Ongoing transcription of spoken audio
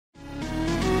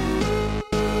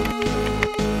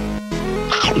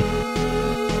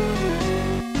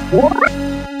What's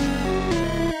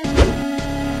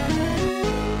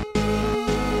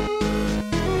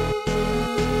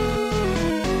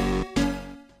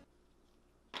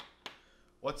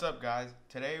up, guys?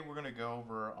 Today we're going to go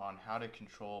over on how to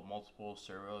control multiple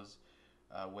servos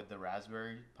with the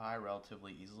Raspberry Pi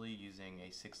relatively easily using a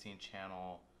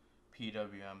 16-channel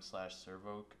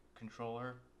PWM/servo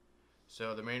controller.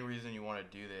 So the main reason you want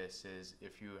to do this is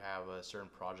if you have a certain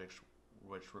project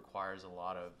which requires a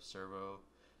lot of servos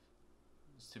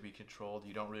to be controlled,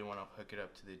 you don't really want to hook it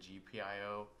up to the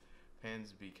GPIO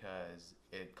pins because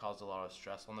it causes a lot of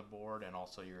stress on the board, and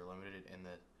also you're limited in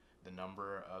the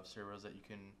number of servos that you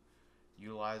can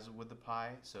utilize with the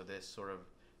Pi. So this sort of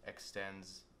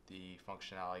extends the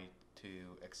functionality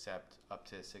to accept up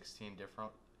to 16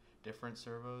 different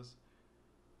servos.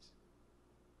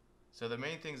 So the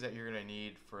main things that you're going to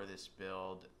need for this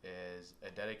build is a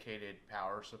dedicated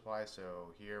power supply.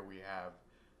 So here we have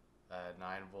a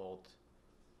 9-volt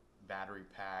battery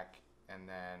pack, and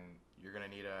then you're going to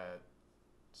need a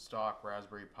stock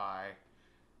Raspberry Pi.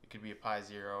 It could be a Pi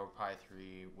 0 or Pi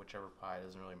 3, whichever Pi,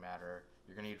 doesn't really matter.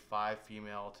 You're going to need 5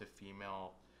 female to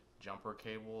female jumper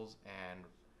cables, and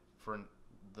for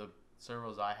the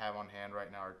servos I have on hand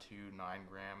right now are 2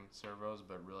 9-gram servos,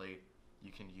 but really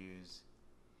you can use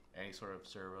any sort of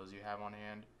servos you have on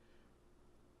hand.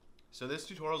 So this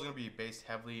tutorial is going to be based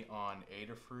heavily on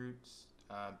Adafruit's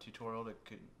tutorial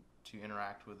to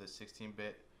interact with a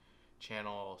 16-bit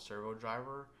channel servo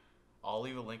driver. I'll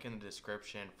leave a link in the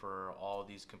description for all of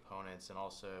these components, and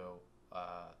also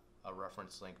a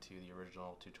reference link to the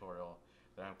original tutorial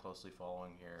that I'm closely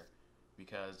following here,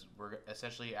 because we're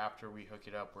essentially, after we hook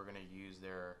it up, we're going to use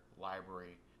their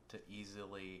library to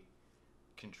easily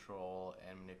control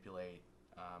and manipulate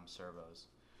servos.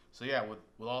 So yeah, with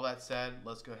all that said,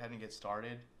 let's go ahead and get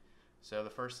started. So the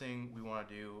first thing we want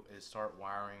to do is start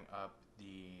wiring up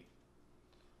the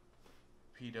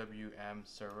PWM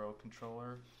servo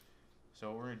controller. So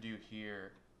what we're going to do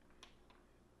here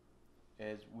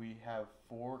is we have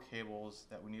 4 cables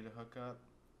that we need to hook up,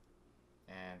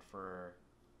 and for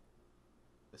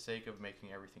the sake of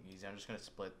making everything easy, I'm just going to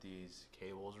split these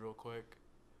cables real quick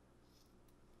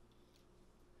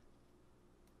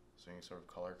so you can sort of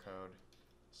color code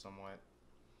somewhat.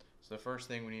 So the first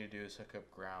thing we need to do is hook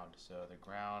up ground. So the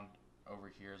ground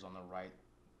over here is on the right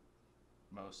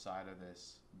most side of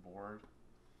this board,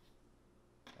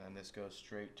 and this goes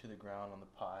straight to the ground on the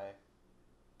Pi.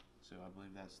 So I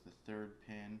believe that's the 3rd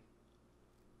pin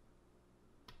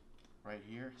right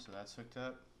here. So that's hooked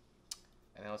up.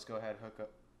 And then let's go ahead and hook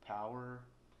up power.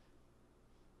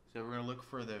 So we're going to look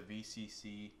for the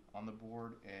VCC on the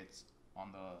board. It's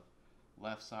on the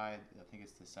left side. I think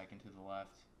it's the second to the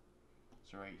left.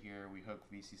 So right here we hook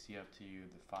VCC up to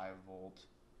the 5-volt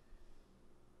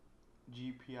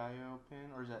GPIO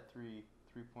pin, or is that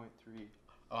 3.3?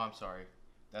 Oh, I'm sorry.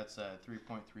 That's a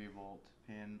 3.3 volt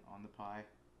pin on the Pi.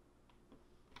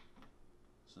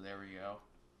 So there we go.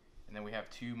 And then we have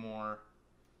 2 more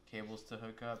cables to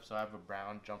hook up. So I have a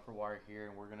brown jumper wire here,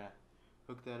 and we're going to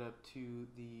hook that up to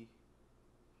the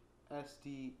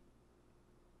SDA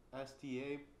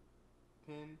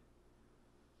pin.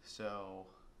 So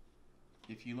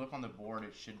if you look on the board,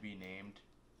 it should be named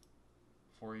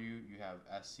for you. You have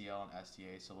SCL and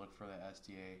SDA, so look for the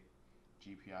SDA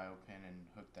GPIO pin and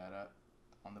hook that up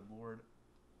on the board.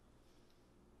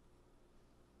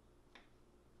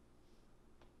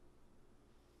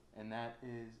 And that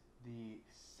is the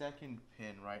 2nd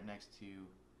pin right next to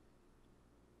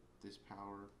this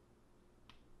power,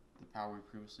 the power we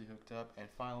previously hooked up. And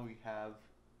finally we have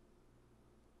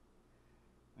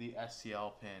the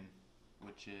SCL pin,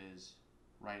 which is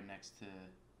right next to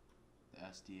the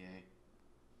SDA.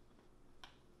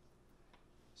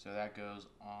 So that goes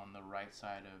on the right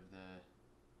side of the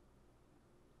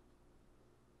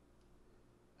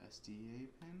SDA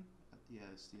pin? Yeah,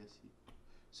 it's the SDA.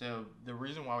 So the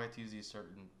reason why we have to use these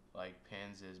certain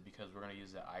pins is because we're going to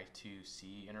use the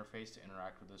I2C interface to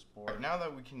interact with this board. Now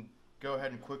that we can go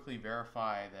ahead and quickly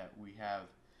verify that we have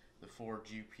the 4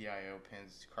 GPIO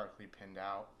pins correctly pinned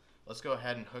out, let's go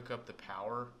ahead and hook up the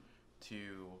power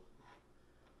to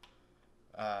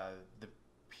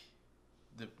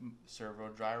the servo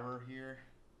driver here.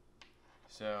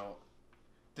 So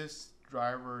this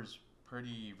driver is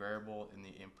pretty variable in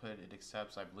the input. It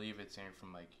accepts, I believe it's anywhere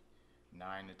from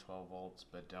 9 to 12 volts,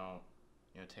 but don't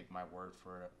take my word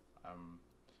for it.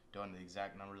 Don't know the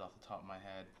exact numbers off the top of my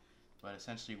head, but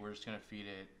essentially we're just going to feed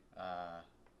it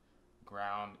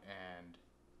ground and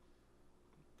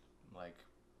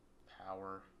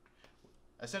power.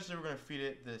 Essentially we're going to feed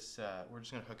it this, we're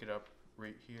just going to hook it up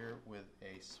right here with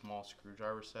a small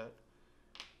screwdriver set.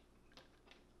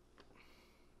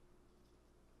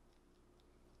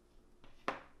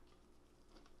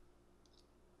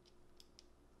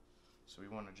 So we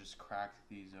want to just crack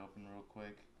these open real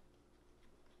quick.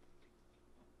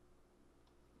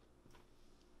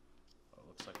 Oh,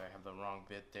 looks like I have the wrong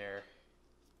bit there.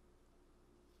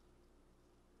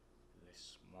 A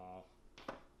small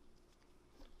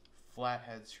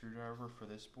flathead screwdriver for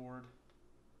this board.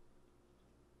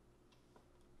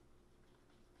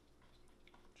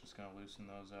 Just gonna loosen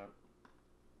those up.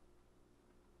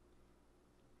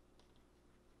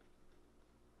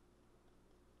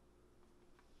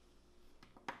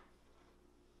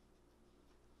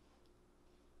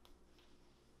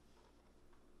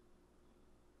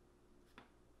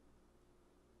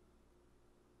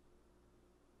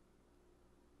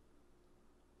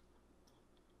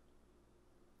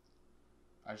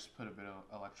 I just put a bit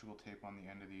of electrical tape on the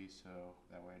end of these so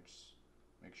that way I just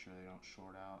make sure they don't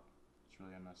short out. It's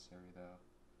really unnecessary though.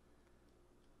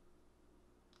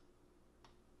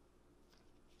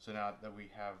 So now that we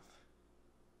have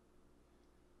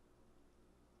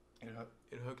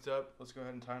it hooked up, let's go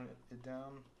ahead and tighten it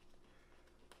down.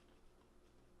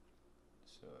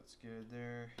 So that's good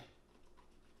there.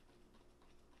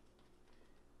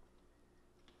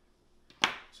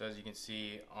 So as you can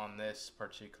see on this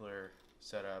particular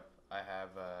setup, I have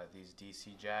these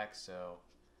DC jacks, so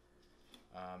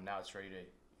now it's ready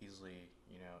to easily,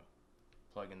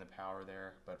 plug in the power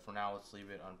there. But for now, let's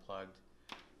leave it unplugged.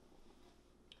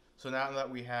 So now that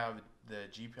we have the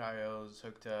GPIOs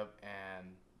hooked up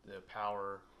and the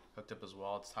power hooked up as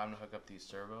well, it's time to hook up these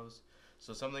servos.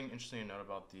 So something interesting to note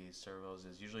about these servos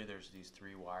is usually there's these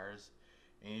 3 wires,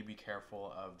 and you need to be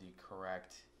careful of the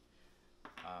correct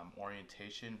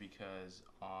orientation, because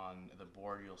on the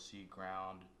board you'll see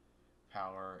ground,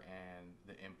 power, and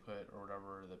the input or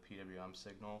whatever, the PWM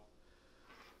signal.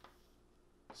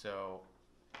 So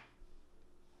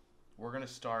we're going to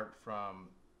start from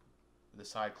the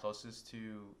side closest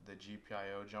to the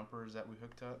GPIO jumpers that we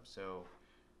hooked up. So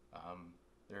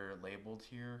they're labeled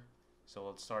here. So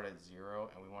let's start at 0,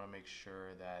 and we want to make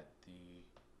sure that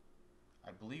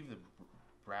I believe the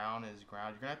brown is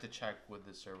ground. You're gonna have to check with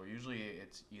the servo. Usually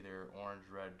it's either orange,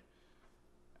 red,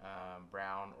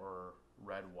 brown, or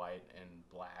red, white, and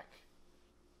black.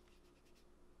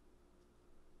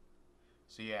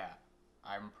 So yeah,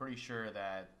 I'm pretty sure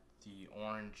that the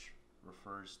orange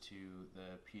refers to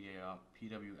the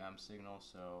PWM signal,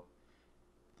 so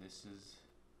this is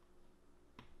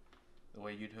the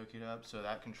way you'd hook it up. So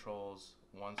that controls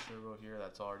one servo here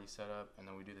that's already set up, and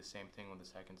then we do the same thing with the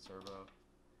second servo.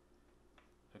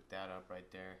 Hook that up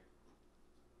right there.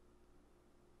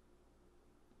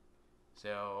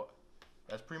 So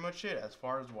that's pretty much it. As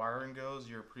far as wiring goes,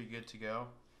 you're pretty good to go.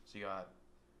 So you got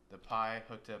the Pi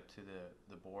hooked up to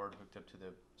the board, hooked up to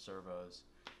the servos.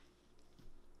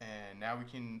 And now we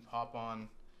can hop on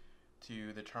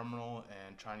to the terminal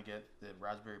and trying to get the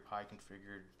Raspberry Pi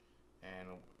configured and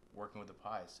working with the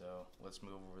Pi. So let's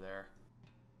move over there.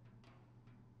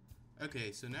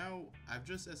 Okay, so now I've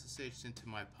just SSH'd into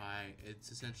my Pi. It's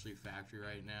essentially factory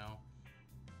right now.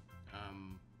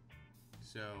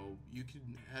 So you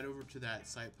can head over to that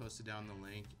site posted down the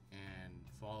link and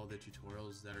follow the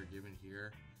tutorials that are given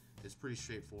here. It's pretty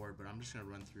straightforward, but I'm just going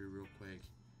to run through real quick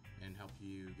and help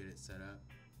you get it set up.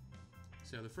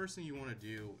 So the first thing you want to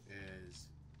do is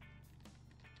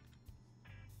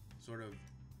sort of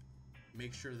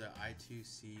make sure that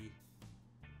I2C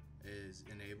is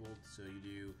enabled. So you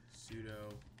do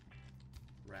sudo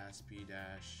raspi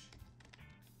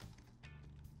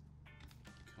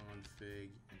 -config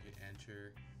and hit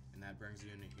enter, and that brings you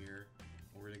into here.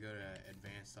 We're going to go to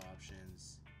advanced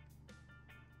options,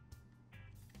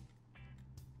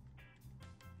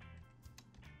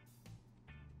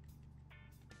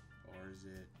 or is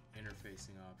it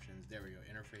interfacing options? There we go,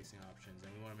 interfacing options,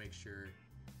 and we want to make sure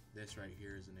this right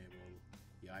here is enabled,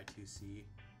 the I2C,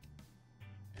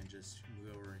 and just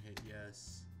move over and hit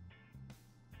yes.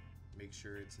 Make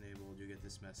sure it's enabled. You get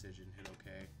this message and hit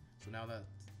OK. So now that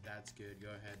that's good, go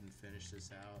ahead and finish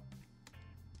this out,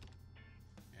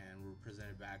 and we're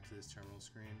presented back to this terminal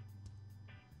screen.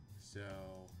 So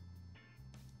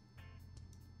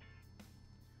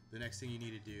the next thing you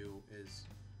need to do is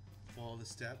follow the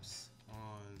steps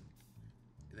on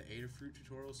the Adafruit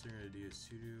tutorial. So you're going to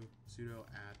do sudo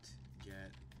apt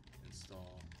get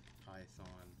install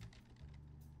python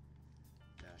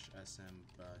 -sm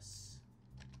bus,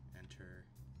 enter.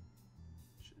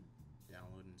 Should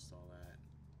download and install that.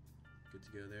 Good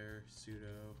to go there.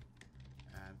 Sudo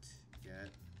apt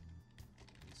get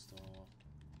install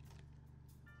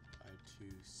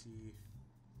I2C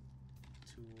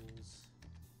tools.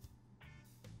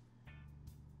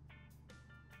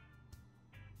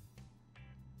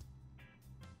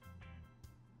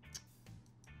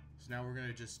 So So now we're going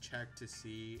to just check to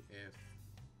see if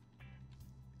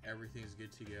everything's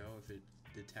good to go, if it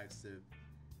detects the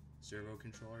servo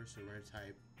controller. So we're going to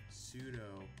type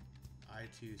sudo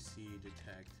i2c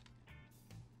detect.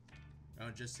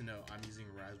 Oh, just to know, I'm using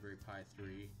a Raspberry Pi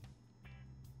 3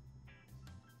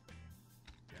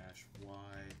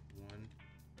 -y1.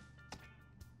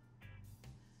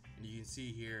 And you can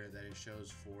see here that it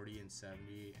shows 40 and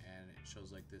 70, and it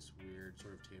shows like this weird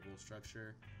sort of table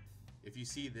structure. If you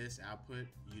see this output,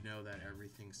 you know that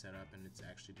everything's set up and it's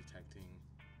actually detecting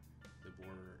the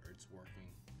border, or it's working.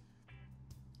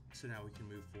 So now we can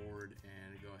move forward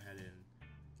and go ahead and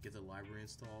get the library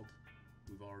installed.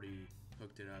 We've already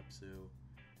hooked it up, so you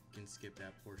can skip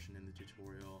that portion in the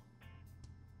tutorial.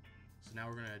 So now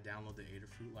we're going to download the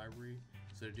Adafruit library.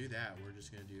 So to do that, we're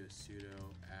just going to do a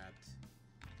sudo apt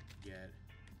get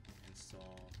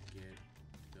install git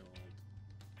build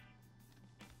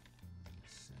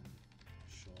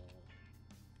essential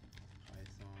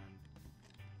python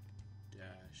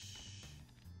dash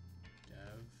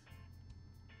dev.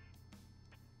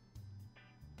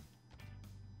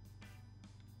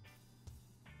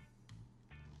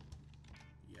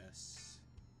 Yes.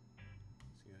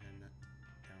 Let's go ahead and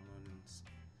download, and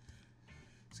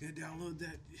it's gonna download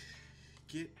that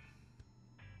git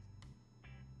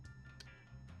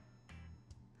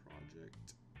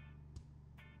project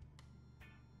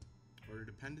or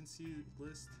dependency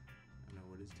list. I don't know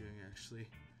what it's doing actually.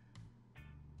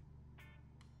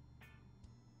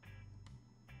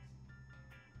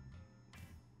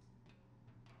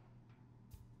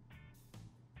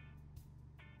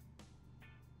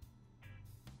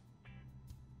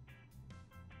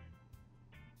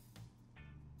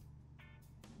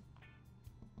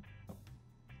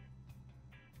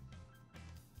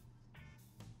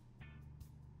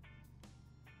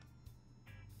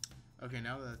 Okay,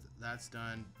 now that that's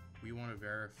done, we want to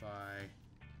verify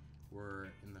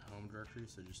we're in the home directory,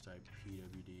 so just type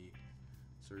pwd.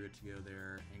 So we're good to go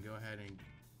there, and go ahead and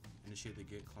initiate the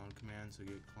git clone command. So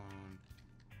git clone,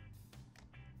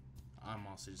 I'm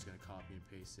also just going to copy and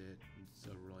paste it. It's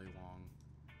a really long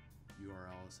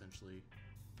URL essentially.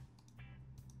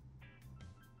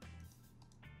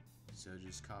 So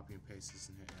just copy and paste this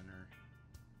and hit enter.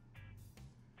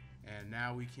 And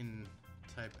now we can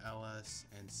type ls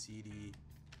and cd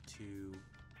to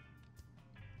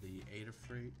the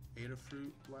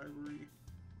Adafruit library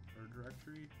or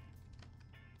directory.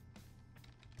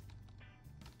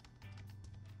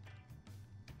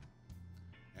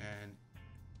 And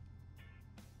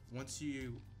once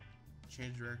you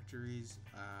change directories,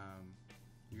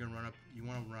 you're gonna you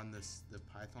want to run the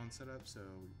Python setup. So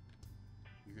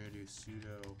you're gonna do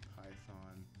sudo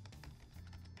python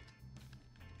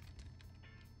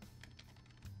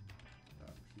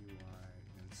 .py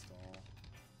install.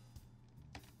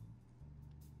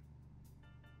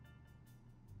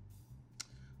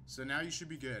 So now you should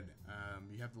be good.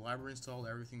 You have the library installed,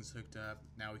 everything's hooked up.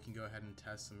 Now we can go ahead and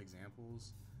test some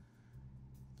examples.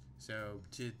 So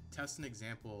to test an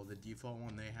example, the default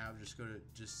one they have, just go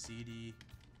to cd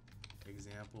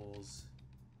examples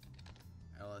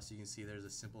ls. You can see there's a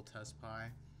simple test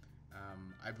pi.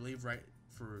 I believe right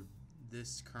for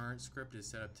this current script is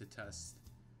set up to test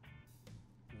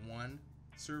one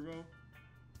servo.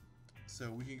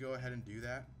 So we can go ahead and do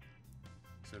that.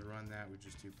 So to run that, we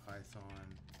just do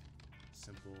python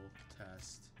simple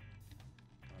test.py.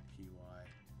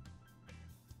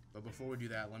 But before we do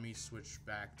that, let me switch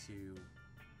back to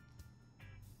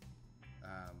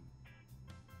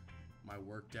my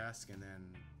work desk, and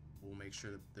then we'll make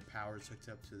sure that the power is hooked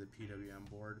up to the PWM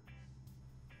board.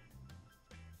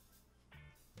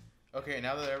 Okay,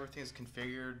 now that everything's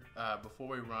configured, before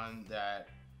we run that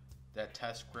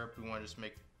test script, we want to just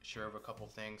make sure of a couple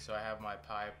things. So I have my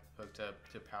pipe hooked up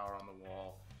to power on the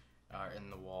wall, in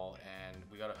the wall, and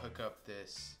we got to hook up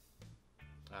this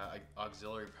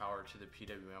auxiliary power to the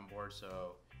PWM board.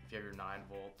 So if you have your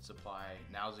 9-volt supply,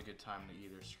 now's a good time to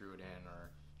either screw it in,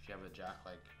 or if you have a jack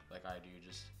like I do,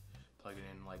 just plug it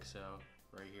in like so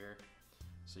right here.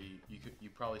 So you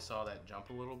probably saw that jump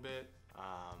a little bit.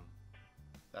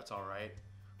 That's all right.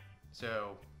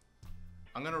 So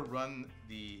I'm gonna run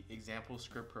the example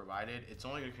script provided. It's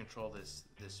only gonna control this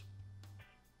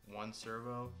one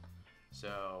servo.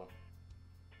 So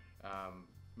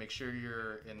make sure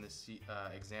you're in the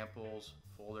examples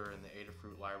folder in the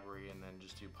Adafruit library, and then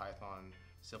just do Python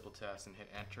simple test and hit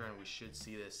enter, and we should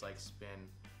see this like spin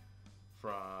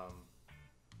from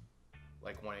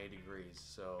like 180 degrees.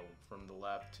 So from the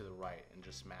left to the right, and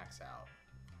just max out.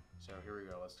 So here we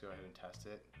go. Let's go ahead and test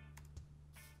it.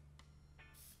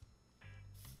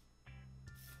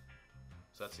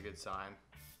 So that's a good sign.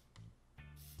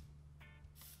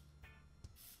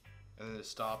 And then to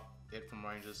stop it from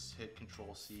running, just hit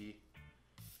Control C,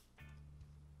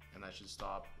 and that should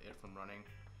stop it from running.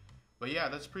 But yeah,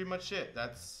 that's pretty much it.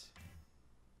 That's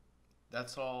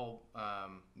all.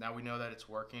 Now we know that it's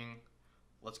working.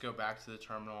 Let's go back to the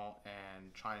terminal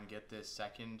and try and get this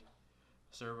second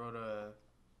servo to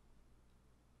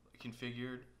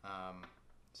configured.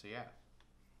 So yeah.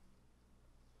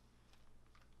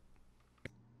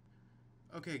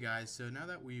 Okay guys, so now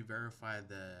that we verified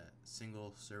the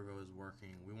single servo is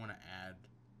working, we want to add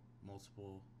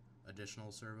multiple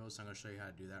additional servos. So I'm going to show you how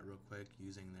to do that real quick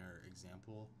using their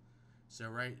example. So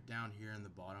right down here in the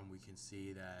bottom we can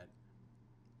see that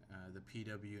the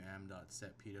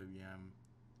pwm.setPWM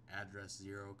address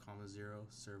 0, 0,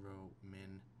 servo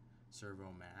min,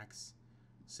 servo max.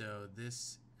 So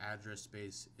this address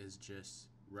space is just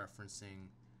referencing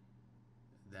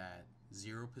that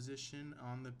 0 position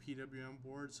on the PWM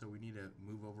board, so we need to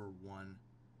move over 1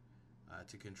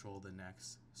 to control the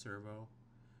next servo.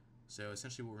 So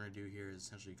essentially what we're going to do here is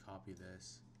essentially copy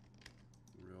this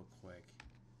real quick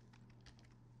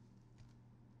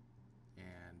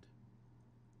and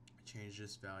change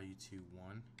this value to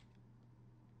 1.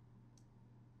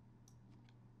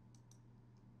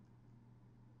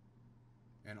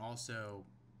 And also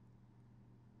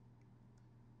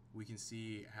we can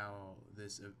see how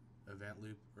this event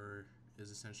looper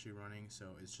is essentially running.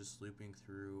 So it's just looping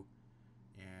through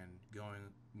and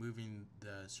moving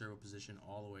the servo position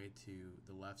all the way to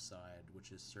the left side,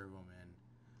 which is servo min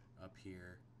up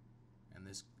here. And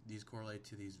these correlate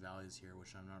to these values here,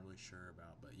 which I'm not really sure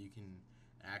about, but you can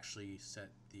actually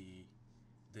set the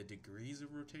degrees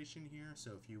of rotation here.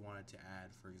 So if you wanted to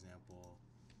add, for example,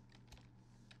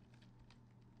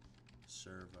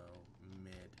 servo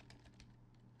mid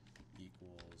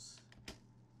equals,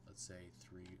 let's say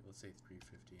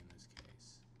 350 in this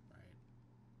case, right?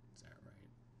 Is that right?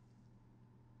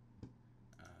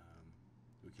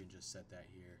 We can just set that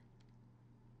here.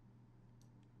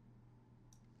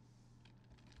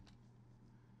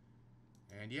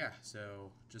 And yeah,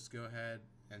 so just go ahead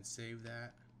and save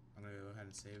that. I'm gonna go ahead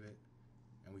and save it,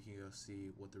 and we can go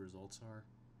see what the results are.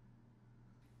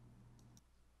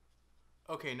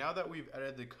 Okay, now that we've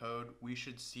edited the code, we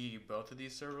should see both of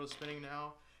these servos spinning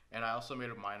now. And I also made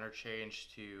a minor change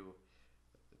to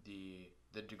the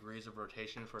degrees of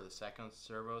rotation for the second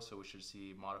servo, so we should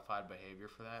see modified behavior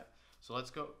for that. So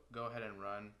let's go ahead and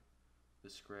run the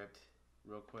script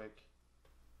real quick.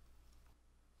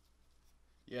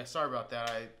 Yeah, sorry about that.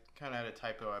 I kind of had a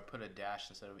typo. I put a dash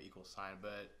instead of an equal sign,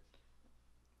 but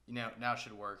you know, now it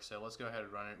should work. So let's go ahead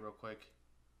and run it real quick.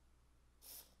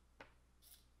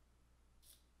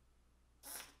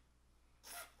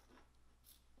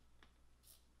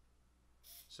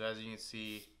 So as you can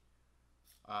see,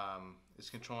 it's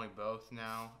controlling both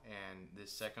now, and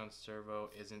this second servo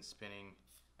isn't spinning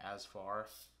as far.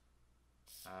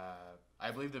 I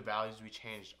believe the values we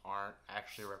changed aren't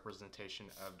actually a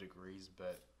representation of degrees,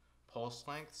 but pulse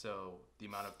length, so the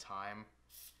amount of time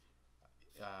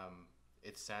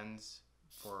it sends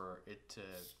for it to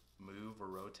move or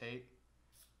rotate.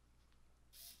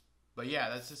 But yeah,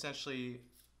 that's essentially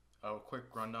a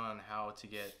quick rundown on how to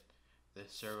get the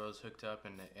servos hooked up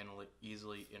and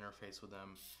easily interface with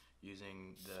them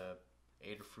using the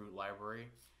Adafruit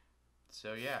library.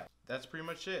 So yeah, that's pretty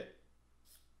much it.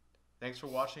 Thanks for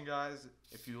watching, guys.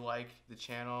 If you like the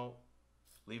channel,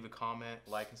 leave a comment,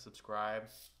 like and subscribe,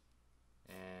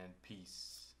 and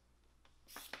peace.